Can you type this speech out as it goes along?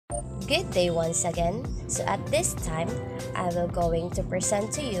Good day once again. So at this time, I will going to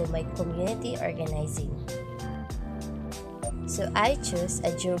present to you my community organizing. So I choose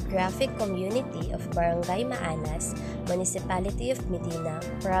a geographic community of Barangay Maanas, Municipality of Medina,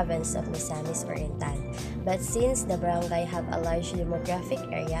 Province of Misamis Oriental. But since the barangay have a large demographic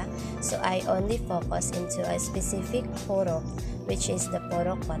area, so I only focus into a specific purok, which is the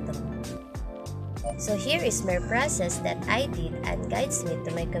Purok 4. So here is my process that I did and guides me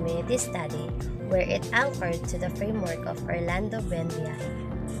to my community study, where it anchored to the framework of Orlando Buenviaje.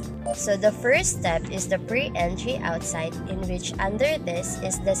 So the first step is the pre-entry outside, in which under this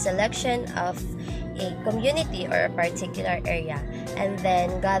is the selection of a community or a particular area, and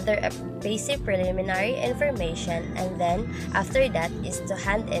then gather a basic preliminary information, and then after that is to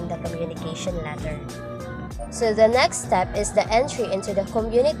hand in the communication letter. So the next step is the entry into the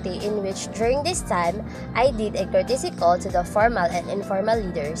community, in which during this time, I did a courtesy call to the formal and informal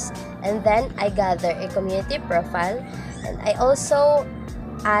leaders, and then I gather a community profile, and I also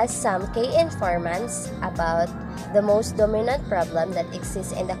ask some key informants about the most dominant problem that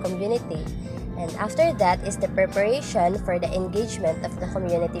exists in the community. And after that is the preparation for the engagement of the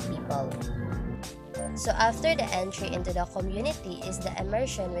community people. So after the entry into the community is the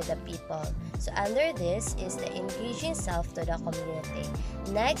immersion with the people. So under this is the engaging self to the community.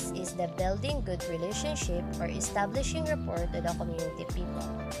 Next is the building good relationship or establishing rapport to the community people.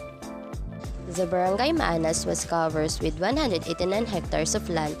 The Barangay Maanas was covered with 189 hectares of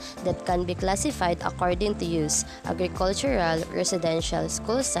land that can be classified according to use: agricultural, residential,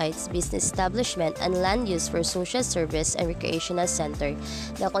 school sites, business establishment, and land use for social service and recreational center.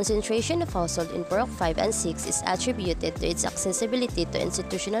 The concentration of household in Purok 5 and 6 is attributed to its accessibility to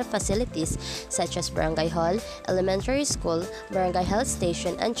institutional facilities such as Barangay Hall, elementary school, Barangay Health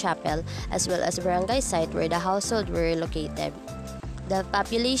Station, and chapel, as well as barangay site where the household were located. The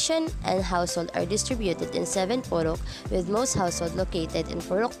population and household are distributed in 7 purok, with most household located in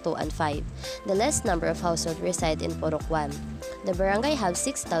Purok 2 and 5. The less number of household reside in Purok 1. The barangay have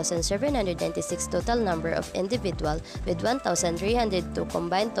 6,796 total number of individual, with 1,302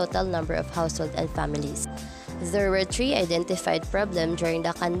 combined total number of household and families. There were 3 identified problems during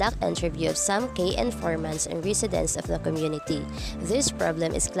the conduct interview of some key informants and residents of the community. This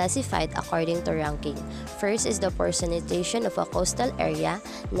problem is classified according to ranking. First is the poor sanitation of a coastal area.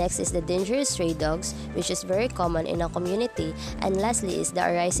 Next is the dangerous stray dogs, which is very common in a community. And lastly is the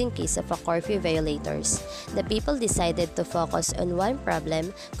arising case of a curfew violators. The people decided to focus on one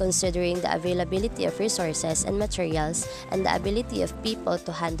problem, considering the availability of resources and materials and the ability of people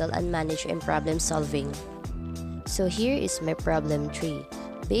to handle and manage in problem solving. So here is my problem 3.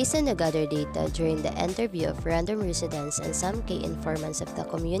 Based on the gathered data during the interview of random residents and some key informants of the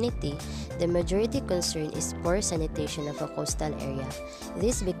community, the majority concern is poor sanitation of a coastal area.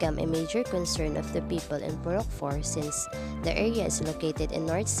 This became a major concern of the people in Purok 4 since the area is located in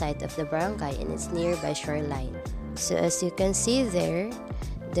north side of the barangay and its nearby shoreline. So as you can see there,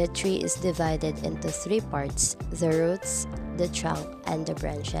 the tree is divided into 3 parts: the roots, the trunk, and the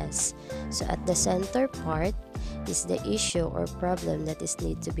branches. So at the center part is the issue or problem that is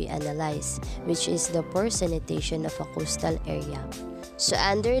need to be analyzed, which is the poor sanitation of a coastal area. So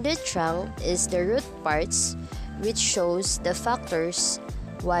under the trunk is the root parts, which shows the factors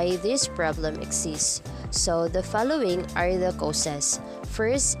why this problem exists. So the following are the causes.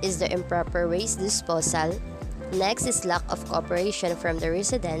 First is the improper waste disposal. Next is lack of cooperation from the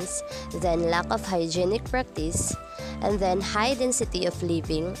residents, then lack of hygienic practice, and then high density of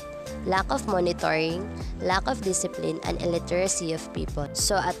living, lack of monitoring, lack of discipline, and illiteracy of people.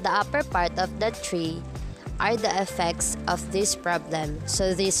 So at the upper part of the tree are the effects of this problem.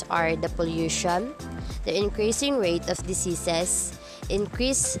 So these are the pollution, the increasing rate of diseases,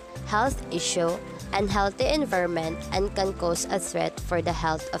 increased health issue, unhealthy environment, and can cause a threat for the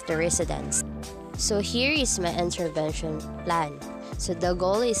health of the residents. So here is my intervention plan. So the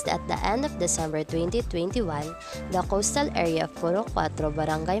goal is that at the end of December 2021, the coastal area of Purok 4,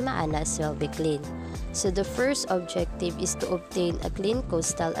 Barangay Maanas will be clean. So the first objective is to obtain a clean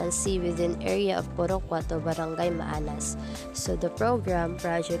coastal and sea within area of Purok 4, Barangay Maanas. So the program,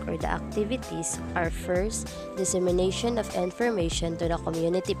 project, or the activities are: first, dissemination of information to the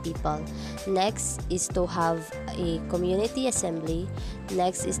community people. Next is to have a community assembly.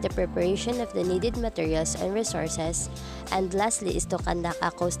 Next is the preparation of the needed materials and resources. And lastly is to conduct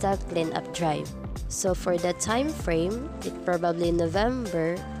a coastal cleanup drive. So for the time frame, it probably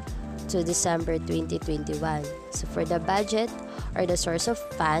November to December 2021. So for the budget or the source of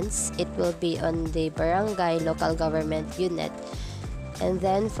funds, it will be on the barangay local government unit. And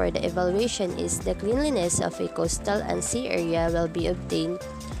then for the evaluation is the cleanliness of a coastal and sea area will be obtained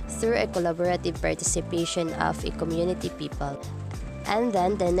through a collaborative participation of a community people. And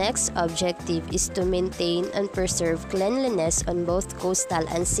then the next objective is to maintain and preserve cleanliness on both coastal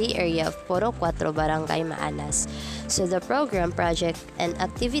and sea area of Purok 4, Barangay Maanas. So the program, project, and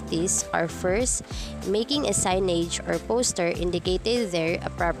activities are first, making a signage or poster indicated there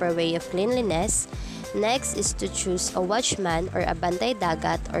a proper way of cleanliness. Next is to choose a watchman or a bantay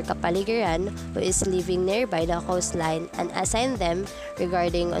dagat or kapaligiran who is living nearby the coastline and assign them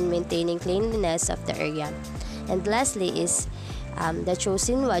regarding on maintaining cleanliness of the area. And lastly is the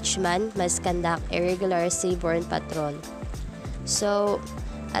chosen watchman must conduct a regular seaborne patrol. So,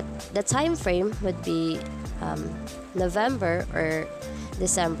 at the time frame would be November or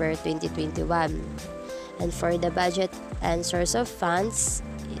December 2021. And for the budget and source of funds,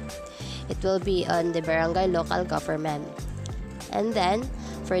 it will be on the barangay local government. And then,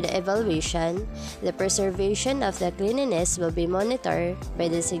 for the evaluation, the preservation of the cleanliness will be monitored by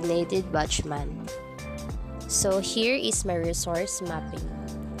designated watchman. So here is my resource mapping.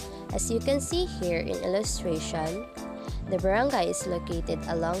 As you can see here in illustration, the barangay is located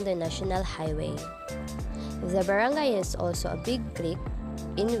along the National Highway. The barangay is also a big creek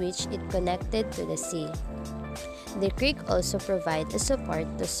in which it connected to the sea. The creek also provides a support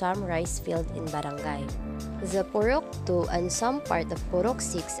to some rice field in barangay. The Purok 2 and some part of Purok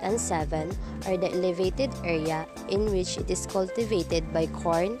 6 and 7 are the elevated area in which it is cultivated by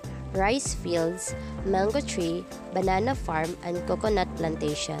corn, rice fields, mango tree, banana farm, and coconut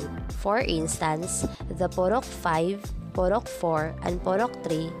plantation. For instance, the Purok 5, Purok 4, and Purok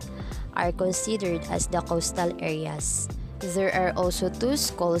 3 are considered as the coastal areas. There are also two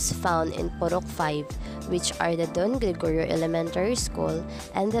schools found in Purok 5, which are the Don Gregorio Elementary School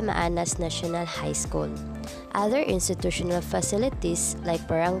and the Maanas National High School. Other institutional facilities like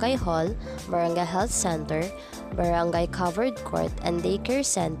Barangay Hall, Barangay Health Center, Barangay Covered Court, and Daycare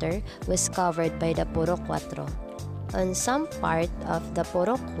Center was covered by the Purok 4. On some part of the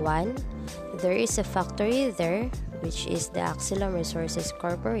Purok 1, there is a factory there, which is the Axilum Resources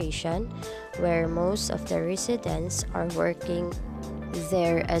Corporation, where most of the residents are working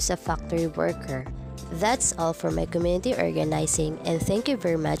there as a factory worker. That's all for my community organizing, and thank you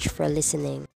very much for listening.